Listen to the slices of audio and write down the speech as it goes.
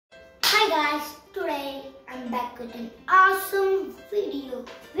Hi guys, today I'm back with an awesome video.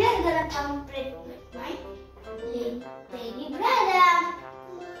 We are gonna complete with my little baby brother.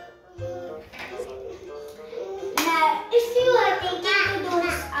 Now, if you are thinking to do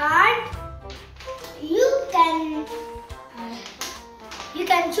this art, you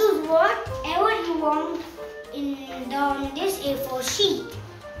can choose whatever you want on this A4 sheet.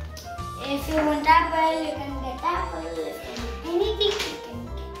 If you want apple, you can get apple. If you want anything, you can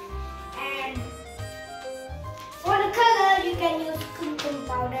get. And for the color, you can use cooking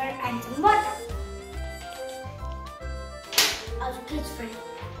powder and some water. Also kids friendly.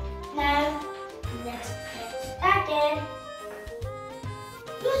 Now, let's get started.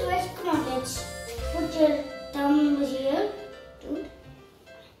 Come on, let's put your thumb here.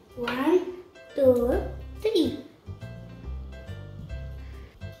 1, 2, 3.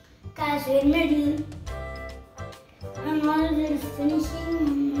 Guys, we're in the middle. I'm already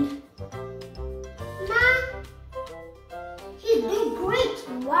finishing. He's doing great.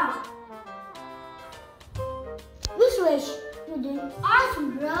 Wow. Vishvesh, you're doing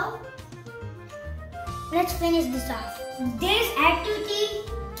awesome, bro. Let's finish this off. This activity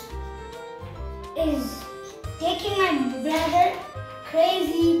is taking my brother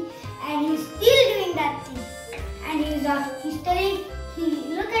crazy, and he's still doing that thing. And he's telling,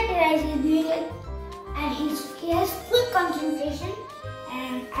 look at it as he's doing it, and he has full concentration.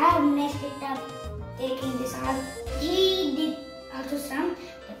 And I have messed it up taking this out. He did also some,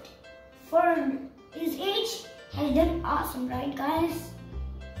 but for his age, he's done awesome, right, guys?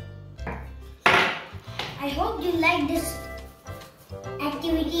 I hope you like this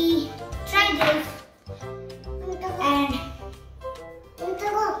activity. Try this. And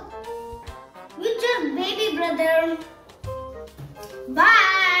with your baby brother.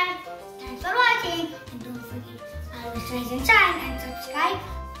 Bye. Thanks for watching. And don't forget, always rise and shine and subscribe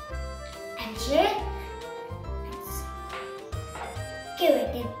and share. And give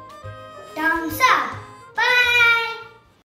it a thumbs up.